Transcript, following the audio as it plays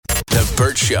The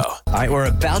Burt Show. All right, we're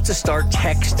about to start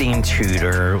Texting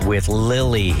Tutor with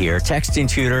Lily here. Texting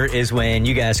Tutor is when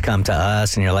you guys come to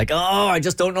us and you're like, oh, I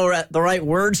just don't know the right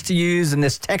words to use in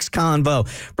this text convo.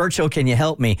 Burt Show, can you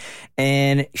help me?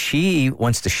 And she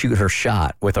wants to shoot her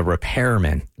shot with a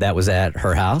repairman that was at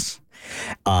her house.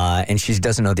 And she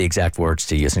doesn't know the exact words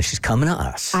to use, and she's coming to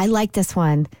us. I like this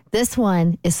one. This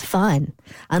one is fun.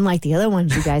 Unlike the other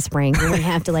ones you guys bring, where we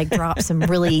have to drop some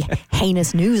really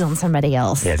heinous news on somebody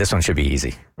else. Yeah, this one should be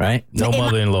easy, right? No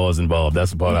mother-in-laws involved.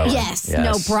 That's the part I like. Yes.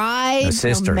 No bride, no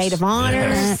sisters, no maid of honor.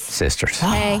 Yes. Sisters.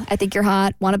 Hey, I think you're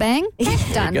hot. Want to bang? Done.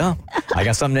 There you go. I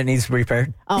got something that needs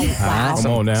repaired. Oh, wow.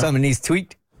 Come on now. Something needs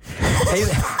tweaked.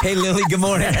 Hey, Lily, good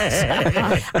morning.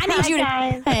 I need you to.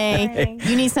 Guys. Hey,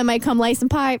 you need somebody to come lay some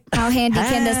pipe? How handy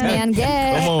can this man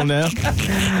get? Come on now.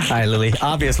 All right, Lily.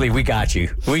 Obviously, we got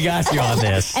you. We got you on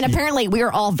this. And apparently, we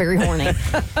are all very horny.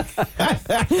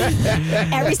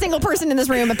 Every single person in this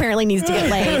room apparently needs to get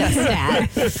laid.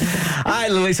 Stat. All right,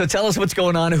 Lily. So tell us what's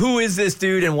going on. Who is this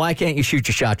dude, and why can't you shoot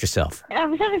your shot yourself? I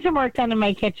was having some work done in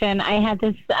my kitchen. I had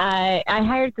this, I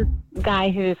hired this guy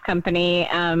whose company,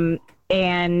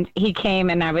 and he came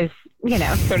and I was,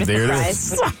 sort of There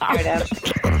surprised.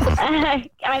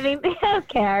 I mean,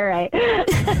 okay, all right.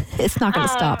 It's not going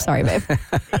to stop. Sorry, babe.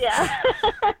 Yeah.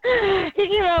 He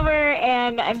came over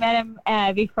and I met him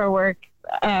before work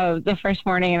the first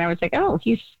morning, and I was like, oh,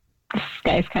 this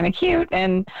guy's kind of cute.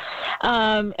 And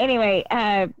anyway,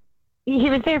 he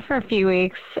was there for a few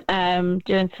weeks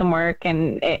doing some work,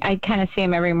 and I kind of see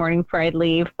him every morning before I'd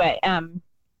leave. But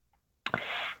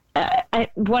this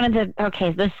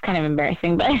is kind of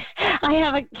embarrassing, but I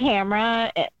have a camera.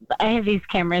 I have these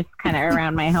cameras kind of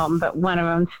around my home, but one of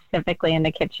them specifically in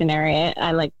the kitchen area.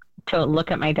 I like to look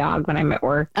at my dog when I'm at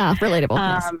work. Relatable.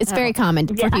 Yes. It's very common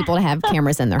for people to have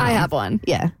cameras in their home. I have one.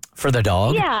 Yeah. For the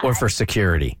dog or for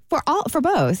security? For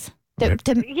both.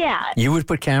 Yeah. You would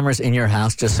put cameras in your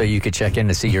house just so you could check in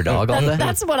to see your dog all day?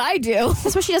 That's what I do.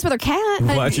 That's what she does with her cat.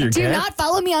 Watch your Do cat. not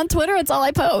follow me on Twitter. It's all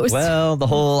I post. Well, the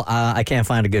whole I can't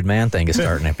find a good man thing is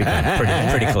starting to become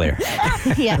pretty clear.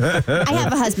 Yeah. I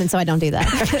have a husband, so I don't do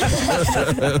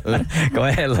that. Go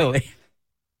ahead, Lily.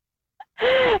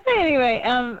 Anyway,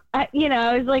 I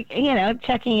was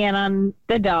checking in on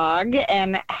the dog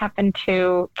and happened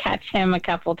to catch him a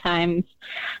couple times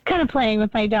kind of playing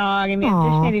with my dog. I mean, it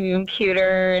just made him even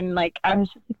cuter. And I was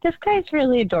just like, this guy's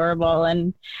really adorable.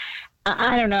 And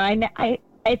I don't know.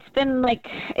 It's been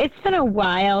a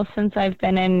while since I've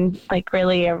been in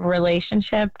really a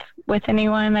relationship with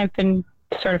anyone. I've been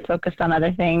sort of focused on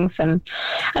other things, and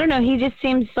I don't know, he just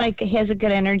seems like he has a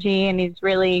good energy and he's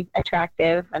really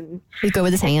attractive, and He's good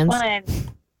with his hands.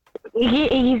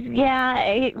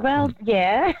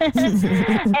 Yeah.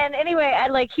 And anyway,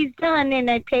 he's done,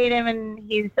 and I paid him, and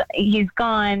he's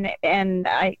gone, and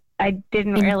I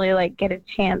didn't really get a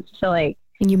chance to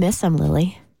And you miss him,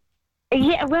 Lily.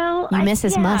 Yeah, well, you miss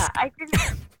his musk. I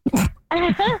didn't.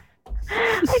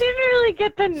 I didn't really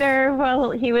get the nerve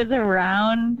while he was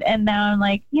around, and now I'm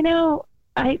like,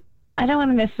 I don't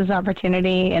want to miss this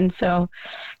opportunity, and so,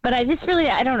 but I just really,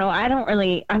 I don't know,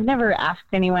 I've never asked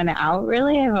anyone out,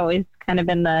 really. I've always kind of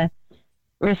been the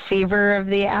receiver of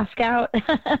the ask out,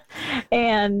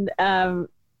 and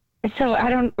so I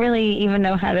don't really even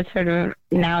know how to sort of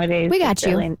nowadays. We got you.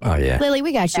 Really, Oh, yeah. Lily,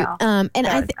 we got you. And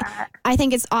I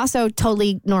think it's also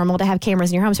totally normal to have cameras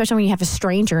in your home, especially when you have a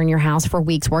stranger in your house for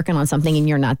weeks working on something and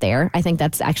you're not there. I think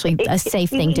that's actually a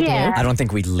safe thing to do. I don't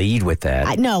think we lead with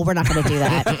that. No, we're not going to do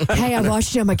that. Hey, I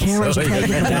watched you on my camera.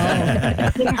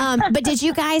 But did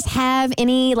you guys have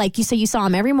any, you saw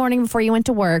him every morning before you went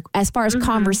to work. As far as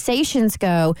conversations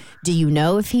go, do you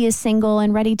know if he is single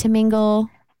and ready to mingle?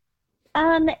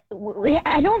 I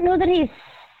don't know that he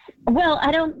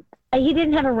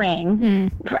didn't have a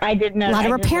ring. I didn't know. A lot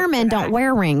of repairmen don't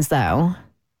wear rings, though.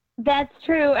 That's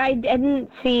true. I didn't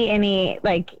see any,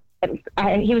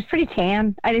 he was pretty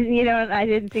tan. I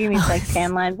didn't see any,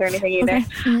 tan lines or anything either.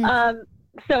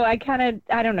 So I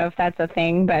don't know if that's a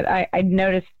thing, but I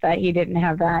noticed that he didn't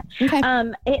have that. Okay.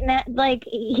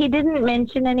 He didn't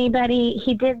mention anybody.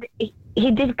 He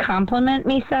did compliment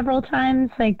me several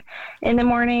times, in the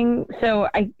morning. So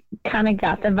I kind of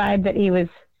got the vibe that he was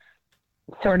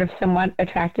sort of somewhat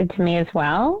attracted to me as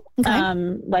well.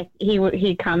 Okay.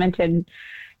 He commented,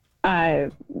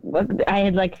 I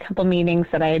had a couple meetings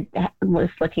that I was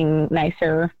looking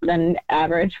nicer than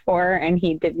average for, and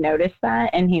he did notice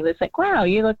that, and he was like, wow,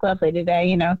 you look lovely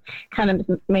today, kind of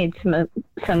made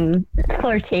some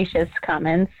flirtatious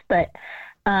comments, but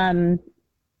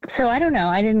so I don't know.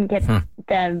 I didn't get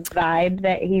the vibe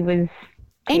that he was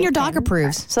And your dog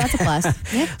approves, so that's a plus.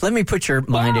 Let me put your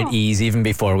mind at ease even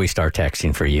before we start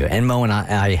texting for you. And Mo and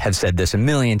I have said this a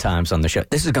million times on the show.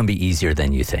 This is going to be easier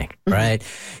than you think, right?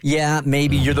 Yeah,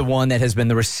 maybe you're the one that has been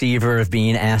the receiver of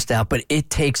being asked out, but it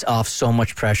takes off so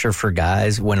much pressure for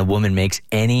guys when a woman makes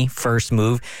any first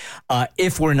move.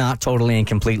 If we're not totally and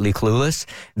completely clueless,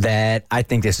 that I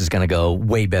think this is going to go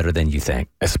way better than you think.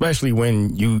 Especially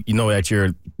when you know that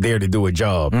you're there to do a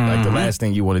job. Like the last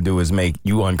thing you want to do is make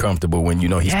you uncomfortable when you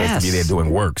know he's supposed to be there doing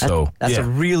work. That's a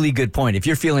really good point. If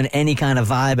you're feeling any kind of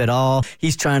vibe at all,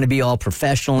 he's trying to be all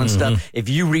professional and stuff. If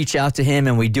you reach out to him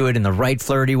and we do it in the right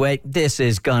flirty way, this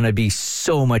is going to be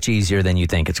so much easier than you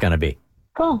think it's going to be.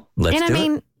 Cool. Let's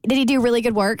do it. Did he do really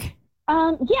good work?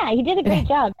 Yeah, he did a great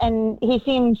job, and he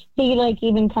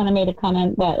even kind of made a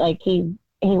comment that like he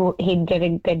did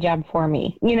a good job for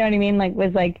me. You know what I mean? Like,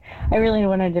 was like, I really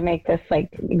wanted to make this like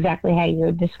exactly how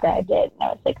you described it. And I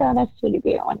was like, oh, that's sweet of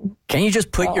you. Can you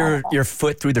just put your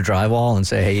foot through the drywall and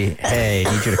say, hey,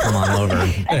 I need you to come on over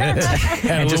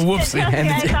and just whoopsie.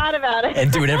 I thought about it.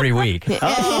 And do it every week.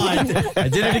 Oh, I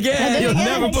did it again. You'll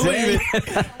never believe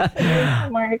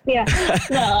it.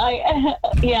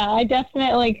 Yeah. I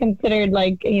definitely considered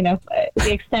like,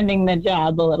 extending the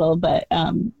job a little, but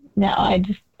no, I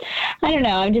don't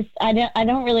know. I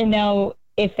don't really know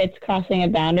if it's crossing a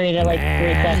boundary to like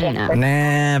reach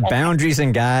out. Boundaries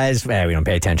and guys, we don't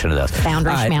pay attention to those.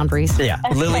 Boundaries. Yeah.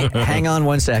 Lily, hang on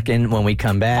 1 second. When we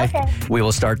come back, we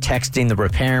will start texting the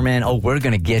repairman. Oh, we're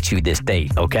going to get you this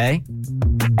date, okay?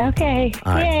 Okay.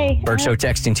 All right. Yay. Bert Show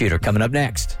texting tutor coming up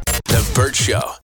next. The Bert Show.